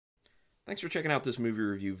Thanks for checking out this movie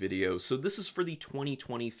review video. So this is for the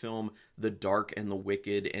 2020 film The Dark and the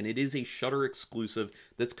Wicked, and it is a Shudder exclusive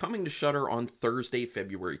that's coming to Shudder on Thursday,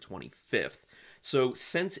 February 25th. So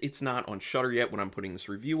since it's not on Shudder yet when I'm putting this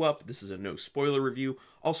review up, this is a no spoiler review.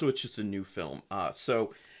 Also, it's just a new film.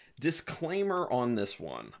 So disclaimer on this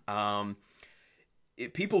one.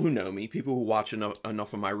 People who know me, people who watch enough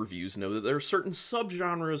of my reviews know that there are certain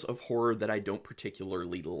subgenres of horror that I don't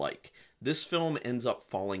particularly like. This film ends up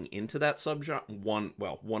falling into that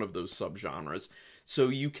one of those subgenres. So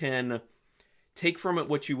you can take from it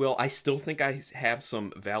what you will. I still think I have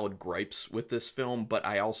some valid gripes with this film, but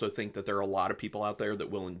I also think that there are a lot of people out there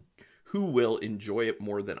that who will enjoy it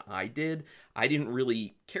more than I did. I didn't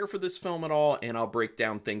really care for this film at all, and I'll break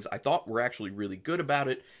down things I thought were actually really good about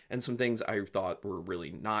it, and some things I thought were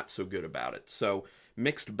really not so good about it. So,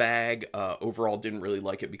 mixed bag. Overall, didn't really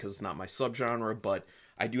like it because it's not my subgenre, but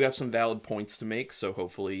I do have some valid points to make, so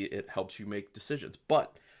hopefully it helps you make decisions.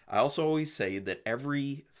 But I also always say that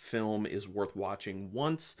every film is worth watching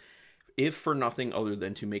once, if for nothing other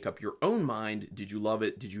than to make up your own mind. Did you love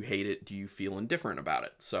it? Did you hate it? Do you feel indifferent about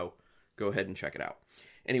it? So, go ahead and check it out.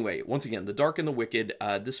 Anyway, once again, The Dark and the Wicked.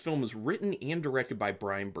 This film is written and directed by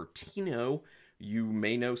Bryan Bertino. You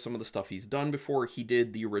may know some of the stuff he's done before. He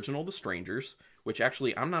did the original The Strangers, which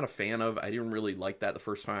actually I'm not a fan of. I didn't really like that the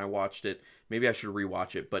first time I watched it. Maybe I should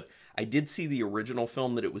rewatch it. But I did see the original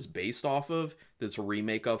film that it was based off of, that's a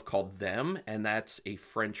remake of, called Them. And that's a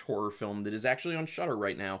French horror film that is actually on Shudder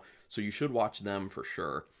right now. So you should watch them for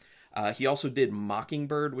sure. He also did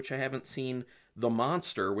Mockingbird, which I haven't seen. The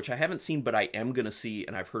Monster, which I haven't seen, but I am going to see,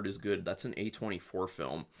 and I've heard is good. That's an A24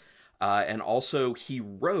 film. And also, he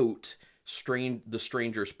wrote The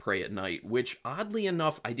Strangers Prey at Night, which, oddly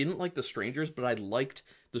enough, I didn't like The Strangers, but I liked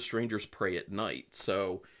The Strangers Prey at Night.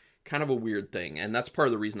 So, kind of a weird thing. And that's part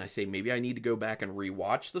of the reason I say maybe I need to go back and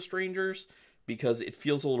rewatch The Strangers, because it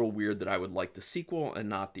feels a little weird that I would like the sequel and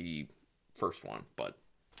not the first one, but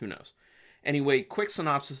who knows. Anyway, quick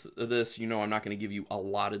synopsis of this. You know I'm not going to give you a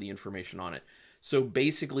lot of the information on it. So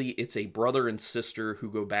basically, it's a brother and sister who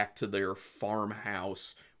go back to their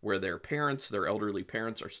farmhouse where their elderly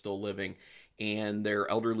parents, are still living, and their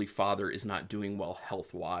elderly father is not doing well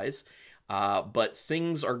health-wise. But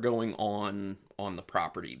things are going on the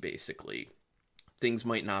property, basically. Things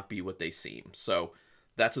might not be what they seem. So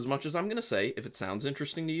that's as much as I'm going to say. If it sounds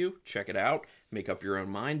interesting to you, check it out. Make up your own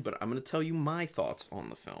mind. But I'm going to tell you my thoughts on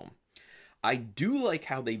the film. I do like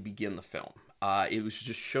how they begin the film. It was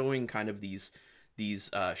just showing kind of these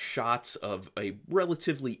shots of a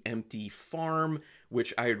relatively empty farm,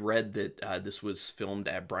 which I had read that this was filmed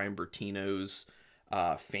at Bryan Bertino's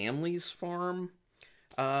family's farm,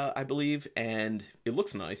 I believe, and it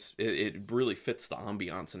looks nice. It really fits the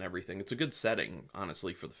ambiance and everything. It's a good setting,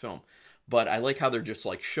 honestly, for the film. But I like how they're just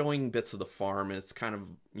like showing bits of the farm, and it's kind of,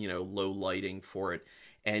 low lighting for it,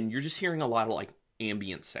 and you're just hearing a lot of like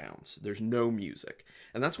ambient sounds. There's no music.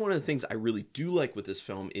 And that's one of the things I really do like with this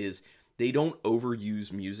film is they don't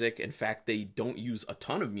overuse music. In fact, they don't use a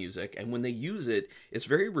ton of music. And when they use it, it's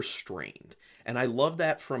very restrained. And I love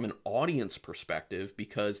that from an audience perspective,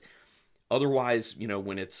 because otherwise,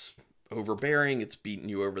 when it's overbearing, it's beating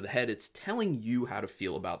you over the head, it's telling you how to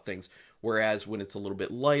feel about things. Whereas when it's a little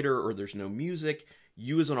bit lighter or there's no music,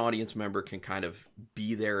 you as an audience member can kind of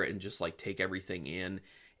be there and just like take everything in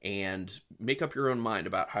and make up your own mind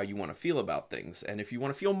about how you want to feel about things. And if you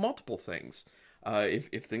want to feel multiple things,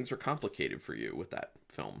 if things are complicated for you with that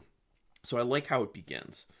film. So I like how it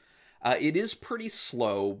begins. It is pretty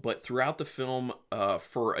slow, but throughout the film,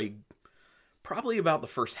 probably about the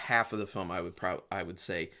first half of the film, I would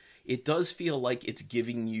say, it does feel like it's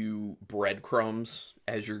giving you breadcrumbs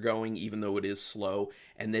as you're going, even though it is slow,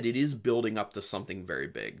 and that it is building up to something very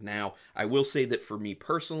big. Now, I will say that for me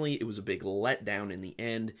personally, it was a big letdown in the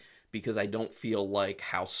end, because I don't feel like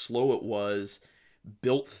how slow it was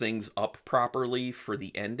built things up properly for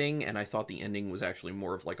the ending, and I thought the ending was actually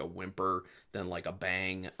more of like a whimper than like a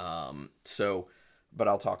bang. But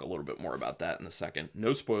I'll talk a little bit more about that in a second.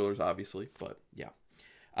 No spoilers, obviously, but yeah.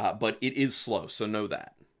 But it is slow, so know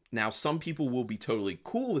that. Now, some people will be totally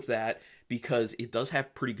cool with that because it does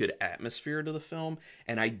have pretty good atmosphere to the film,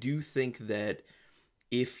 and I do think that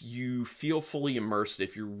if you feel fully immersed,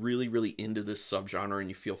 if you're really, really into this subgenre and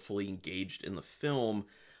you feel fully engaged in the film,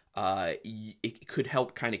 it could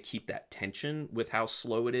help kind of keep that tension with how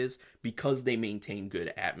slow it is, because they maintain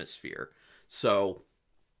good atmosphere. So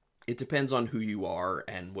it depends on who you are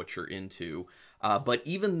and what you're into. But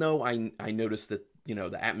even though I noticed that,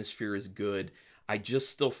 the atmosphere is good, I just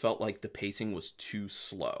still felt like the pacing was too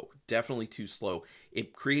slow. Definitely too slow.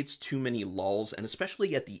 It creates too many lulls, and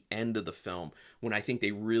especially at the end of the film, when I think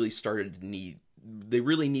they really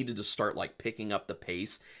needed to start like picking up the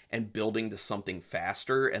pace and building to something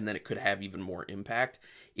faster, and then it could have even more impact.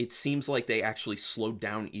 It seems like they actually slowed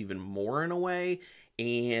down even more in a way,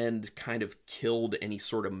 and kind of killed any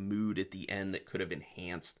sort of mood at the end that could have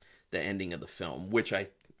enhanced the ending of the film, which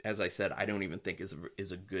as I said, I don't even think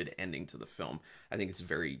is a good ending to the film. I think it's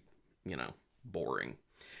very, boring.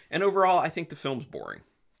 And overall, I think the film's boring,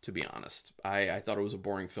 to be honest. I thought it was a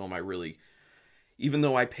boring film. Even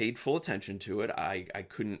though I paid full attention to it, I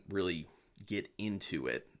couldn't really get into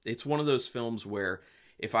it. It's one of those films where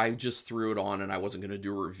if I just threw it on and I wasn't going to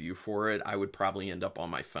do a review for it, I would probably end up on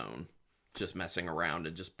my phone, just messing around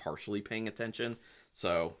and just partially paying attention.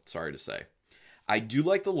 So, sorry to say. I do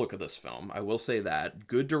like the look of this film. I will say that.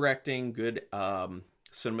 Good directing, good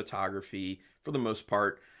cinematography for the most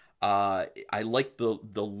part. I like the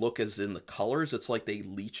look as in the colors. It's like they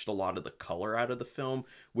leached a lot of the color out of the film,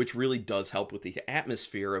 which really does help with the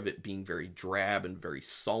atmosphere of it being very drab and very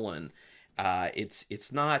sullen.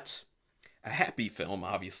 It's not a happy film,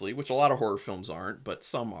 obviously, which a lot of horror films aren't, but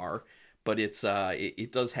some are. But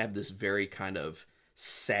it does have this very kind of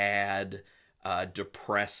sad,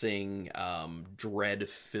 depressing,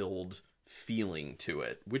 dread-filled feeling to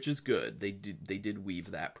it, which is good. They did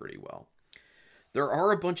weave that pretty well. There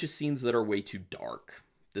are a bunch of scenes that are way too dark.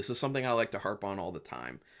 This is something I like to harp on all the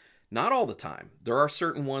time. Not all the time. There are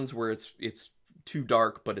certain ones where it's too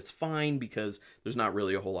dark, but it's fine because there's not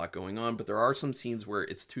really a whole lot going on. But there are some scenes where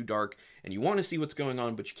it's too dark and you want to see what's going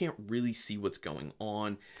on, but you can't really see what's going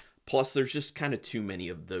on. Plus, there's just kind of too many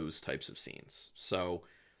of those types of scenes. So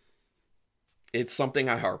it's something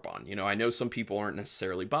I harp on. I know some people aren't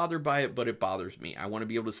necessarily bothered by it, but it bothers me. I want to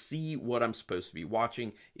be able to see what I'm supposed to be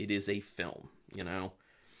watching. It is a film,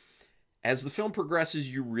 As the film progresses,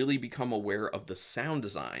 you really become aware of the sound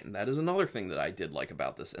design. That is another thing that I did like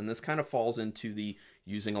about this. And this kind of falls into the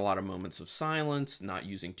using a lot of moments of silence, not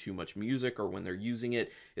using too much music, or when they're using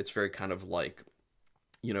it, it's very kind of like,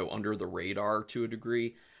 under the radar to a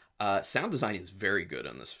degree. Sound design is very good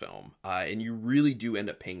in this film. And you really do end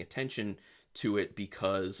up paying attention to it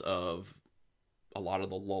because of a lot of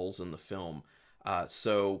the lulls in the film.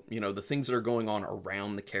 So, the things that are going on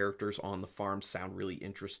around the characters on the farm sound really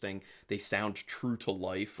interesting. They sound true to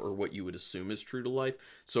life, or what you would assume is true to life.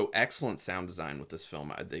 So excellent sound design with this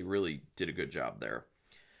film. They really did a good job there.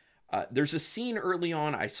 There's a scene early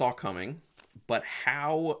on I saw coming, but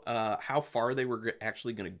how far they were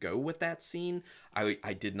actually going to go with that scene,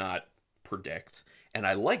 I did not predict. And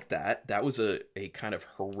I like that. That was a kind of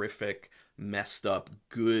horrific, messed up,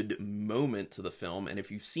 good moment to the film. And if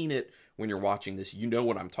you've seen it when you're watching this, you know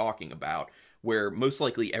what I'm talking about, where most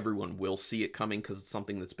likely everyone will see it coming because it's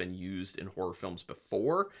something that's been used in horror films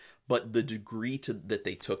before. But the degree that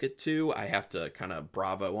they took it to, I have to kind of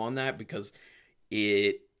bravo on that, because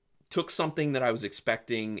it took something that I was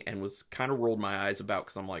expecting and was kind of rolled my eyes about,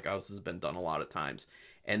 because I'm like, oh, this has been done a lot of times.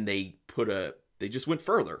 And they just went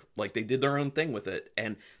further. Like, they did their own thing with it.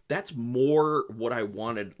 And that's more what I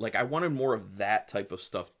wanted. Like, I wanted more of that type of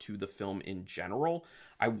stuff to the film in general.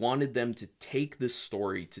 I wanted them to take this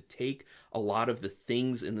story, to take a lot of the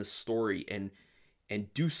things in this story and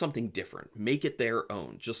do something different. Make it their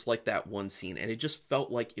own, just like that one scene. And it just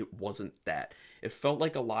felt like it wasn't that. It felt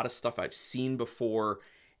like a lot of stuff I've seen before,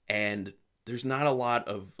 and there's not a lot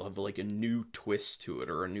of like a new twist to it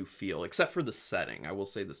or a new feel, except for the setting. I will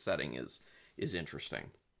say the setting is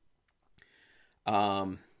interesting.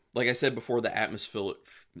 Like I said before, the atmosphere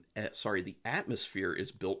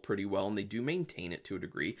is built pretty well, and they do maintain it to a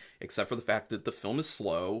degree, except for the fact that the film is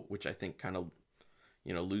slow, which I think kind of,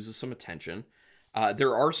 loses some attention.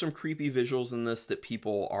 There are some creepy visuals in this that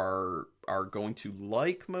people are going to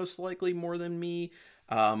like, most likely, more than me.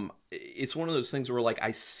 It's one of those things where, like,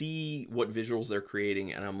 I see what visuals they're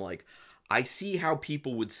creating, and I'm like, I see how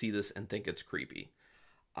people would see this and think it's creepy.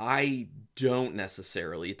 I don't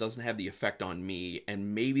necessarily. It doesn't have the effect on me,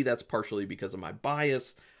 and maybe that's partially because of my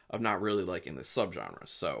bias of not really liking this subgenre.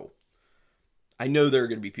 So I know there are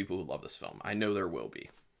going to be people who love this film. I know there will be.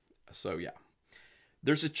 So yeah.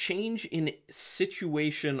 There's a change in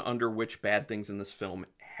situation under which bad things in this film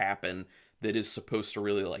happen that is supposed to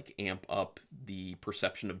really, like, amp up the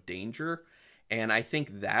perception of danger. And I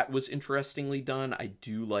think that was interestingly done. I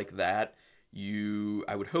do like that.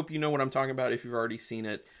 I would hope you know what I'm talking about if you've already seen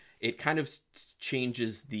it. It kind of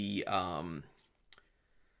changes the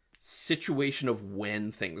situation of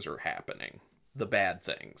when things are happening, the bad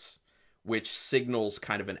things, which signals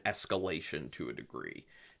kind of an escalation to a degree.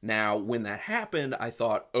 Now, when that happened, I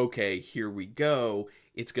thought, okay, here we go.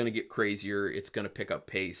 It's going to get crazier. It's going to pick up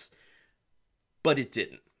pace. But it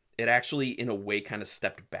didn't. It actually, in a way, kind of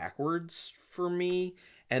stepped backwards for me.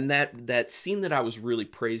 And that scene that I was really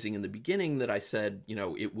praising in the beginning, that I said, you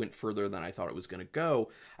know, it went further than I thought it was going to go,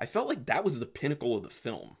 I felt like that was the pinnacle of the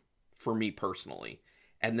film for me personally.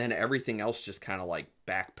 And then everything else just kind of like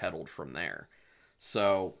backpedaled from there.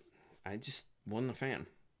 So I just wasn't a fan.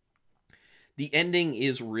 The ending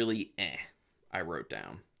is really I wrote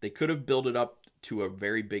down. They could have built it up to a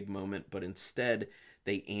very big moment, but instead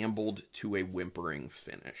they ambled to a whimpering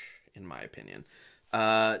finish, in my opinion.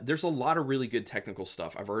 There's a lot of really good technical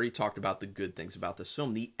stuff. I've already talked about the good things about this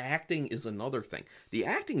film. The acting is another thing. The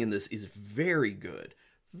acting in this is very good.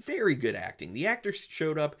 Very good acting. The actors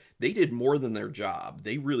showed up. They did more than their job.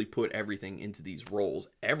 They really put everything into these roles.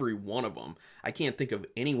 Every one of them. I can't think of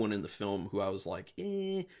anyone in the film who I was like,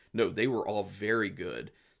 No, they were all very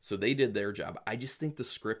good. So they did their job. I just think the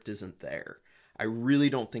script isn't there. I really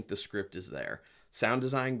don't think the script is there. Sound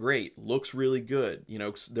design, great. Looks really good. You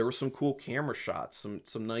know, there were some cool camera shots,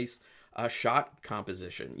 some nice shot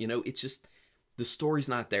composition. You know, it's just, the story's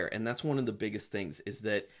not there. And that's one of the biggest things, is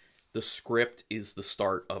that the script is the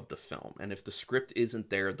start of the film. And if the script isn't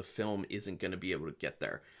there, the film isn't going to be able to get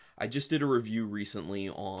there. I just did a review recently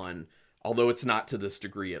on, although it's not to this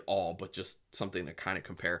degree at all, but just something to kind of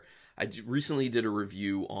compare. Recently did a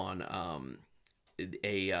review on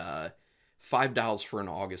a $5 for an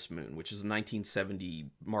August Moon, which is a 1970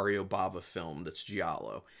 Mario Bava film that's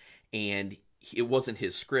giallo. And it wasn't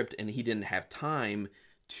his script, and he didn't have time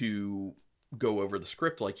to go over the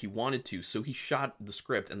script like he wanted to, so he shot the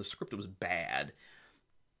script, and the script was bad,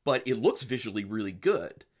 but it looks visually really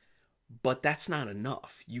good. But that's not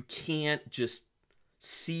enough. You can't just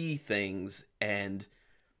see things and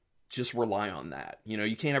just rely on that. You know,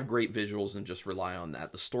 you can't have great visuals and just rely on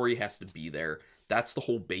that. The story has to be there. That's the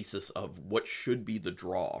whole basis of what should be the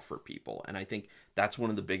draw for people. And I think that's one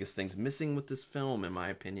of the biggest things missing with this film, in my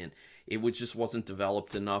opinion. It just wasn't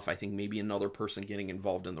developed enough. I think maybe another person getting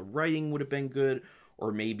involved in the writing would have been good,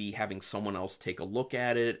 or maybe having someone else take a look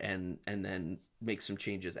at it and then make some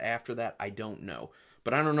changes after that. I don't know.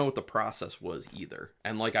 But I don't know what the process was either.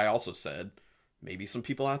 And like I also said, maybe some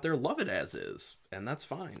people out there love it as is, and that's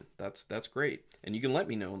fine. That's great. And you can let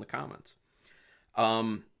me know in the comments.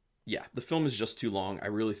 Yeah, the film is just too long. I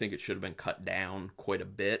really think it should have been cut down quite a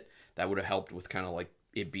bit. That would have helped with kind of like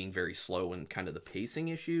it being very slow and kind of the pacing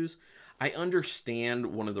issues. I understand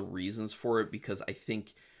one of the reasons for it, because I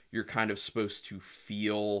think you're kind of supposed to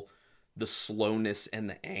feel the slowness and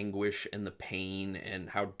the anguish and the pain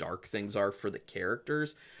and how dark things are for the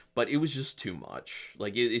characters, but it was just too much.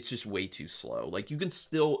 Like, it's just way too slow. Like, you can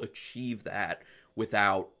still achieve that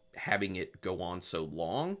without having it go on so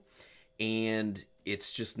long, and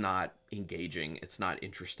it's just not engaging. It's not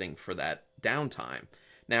interesting for that downtime.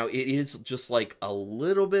 Now, it is just like a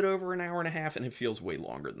little bit over an hour and a half, and it feels way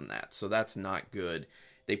longer than that, so that's not good.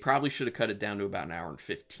 They probably should have cut it down to about an hour and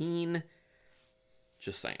 15.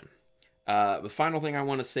 Just saying. The final thing I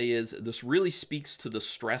want to say is this really speaks to the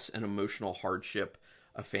stress and emotional hardship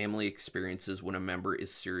a family experiences when a member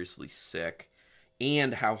is seriously sick,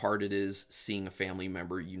 and how hard it is seeing a family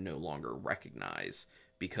member you no longer recognize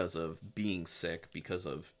because of being sick, because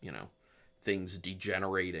of, you know, things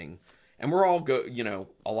degenerating. And we're all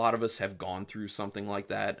a lot of us have gone through something like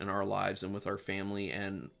that in our lives and with our family,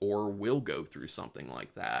 or will go through something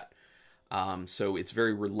like that. So it's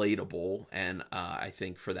very relatable, and I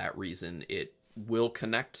think for that reason it will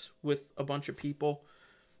connect with a bunch of people.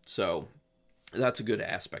 So that's a good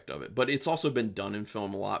aspect of it. But it's also been done in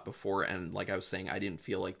film a lot before, and like I was saying, I didn't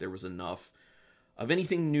feel like there was enough of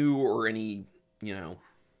anything new or any,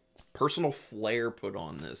 personal flair put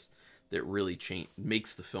on this that really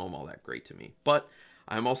makes the film all that great to me. But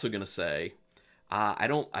I'm also going to say, I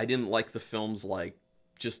didn't like the film's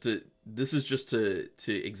this is just to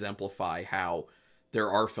exemplify how there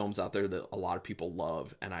are films out there that a lot of people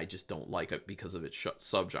love, and I just don't like it because of its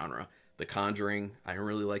subgenre. The Conjuring, I don't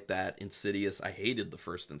really like that. Insidious, I hated the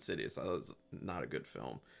first Insidious. That was not a good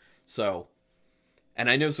film. So, and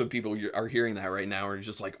I know some people are hearing that right now and are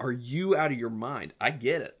just like, are you out of your mind? I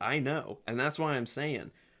get it. I know. And that's why I'm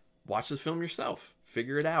saying, watch this film yourself.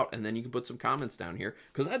 Figure it out. And then you can put some comments down here,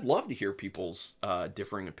 because I'd love to hear people's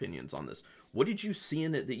differing opinions on this. What did you see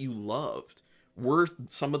in it that you loved? Were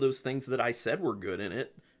some of those things that I said were good in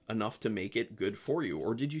it enough to make it good for you?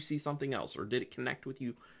 Or did you see something else? Or did it connect with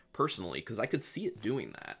you personally? Because I could see it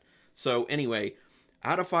doing that. So anyway,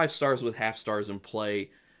 out of 5 stars with half stars in play,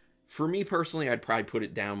 for me personally, I'd probably put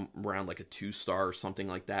it down around like a 2-star or something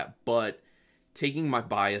like that. But taking my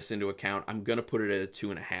bias into account, I'm going to put it at a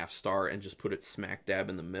 2.5 star and just put it smack dab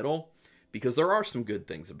in the middle, because there are some good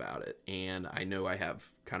things about it, and I know I have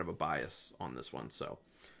kind of a bias on this one, so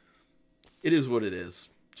it is what it is,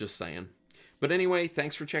 just saying. But anyway,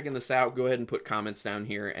 thanks for checking this out. Go ahead and put comments down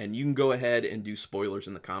here, and you can go ahead and do spoilers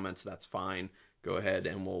in the comments. That's fine. Go ahead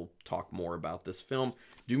and we'll talk more about this film.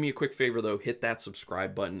 Do me a quick favor, though. Hit that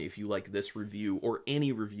subscribe button if you like this review or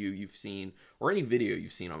any review you've seen or any video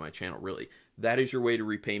you've seen on my channel, really. That is your way to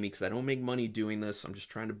repay me, because I don't make money doing this. I'm just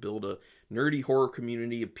trying to build a nerdy horror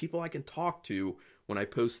community of people I can talk to when I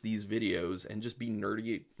post these videos and just be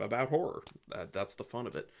nerdy about horror. That's the fun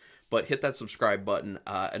of it. But hit that subscribe button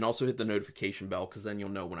and also hit the notification bell, because then you'll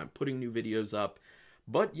know when I'm putting new videos up.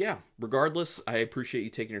 But yeah, regardless, I appreciate you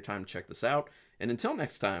taking your time to check this out. And until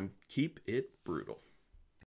next time, keep it brutal.